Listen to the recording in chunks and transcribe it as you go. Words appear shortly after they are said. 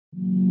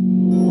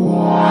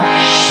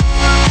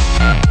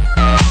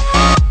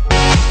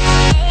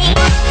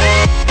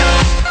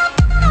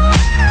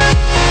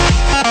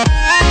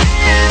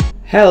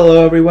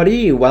Hello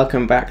everybody,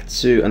 welcome back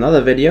to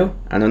another video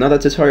and another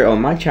tutorial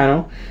on my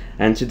channel,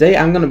 and today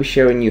I'm going to be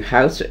showing you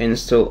how to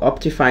install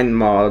Optifine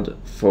mod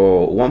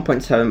for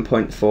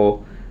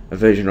 1.7.4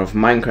 version of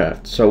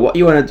Minecraft. So what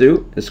you want to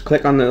do is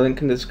click on the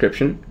link in the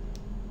description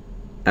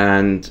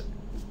and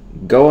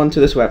go onto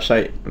this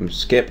website and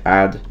skip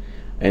ad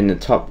in the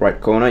top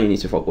right corner. You need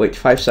to wait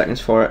 5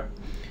 seconds for it,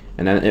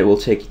 and then it will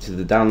take you to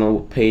the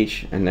download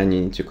page, and then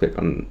you need to click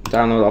on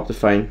download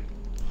Optifine.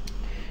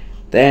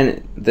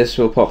 Then this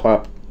will pop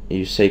up.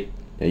 You say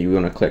you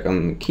want to click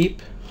on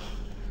keep,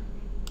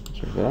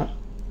 sorry for that,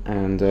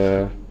 and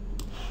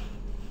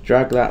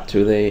drag that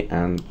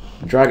to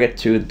drag it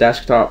to the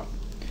desktop.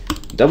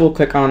 Double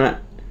click on it.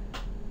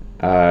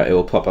 It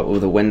will pop up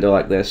with a window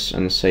like this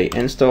and say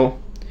install.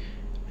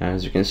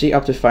 As you can see,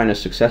 Optifine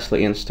is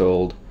successfully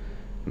installed,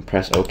 and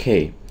press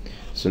OK.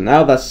 So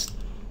now that's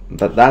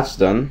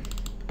done,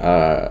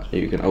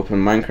 you can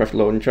open Minecraft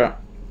launcher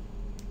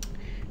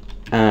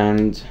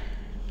and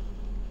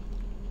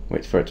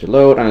wait for it to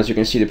load, and as you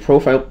can see, the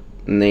profile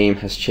name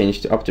has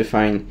changed to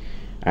Optifine,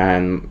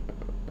 and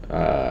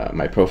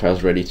my profile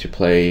is ready to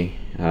play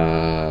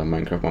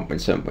Minecraft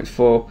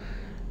 1.7.4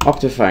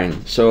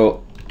 Optifine.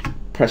 So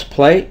press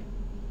play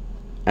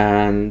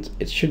and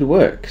it should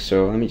work.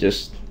 So let me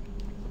just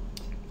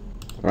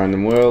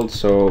random world,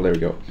 so there we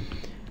go,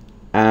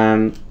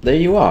 and there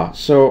you are.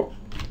 So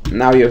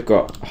now you've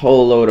got a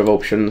whole load of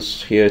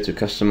options here to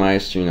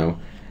customize, you know,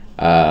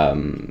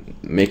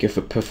 make your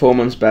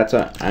performance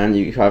better, and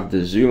you have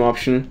the zoom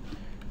option,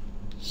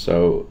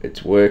 so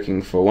it's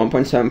working for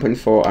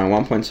 1.7.4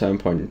 and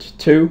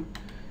 1.7.2,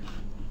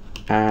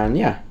 and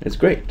yeah, it's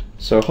great.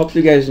 So hope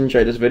you guys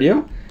enjoyed this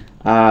video.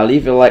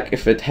 Leave a like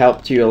if it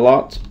helped you a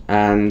lot,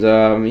 and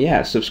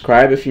yeah,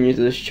 subscribe if you're new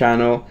to this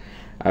channel.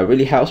 It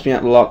really helps me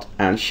out a lot,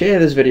 and share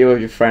this video with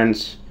your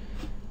friends,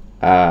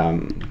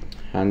 and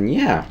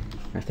yeah,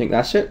 I think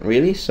that's it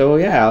really. So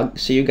yeah, I'll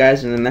see you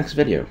guys in the next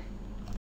video.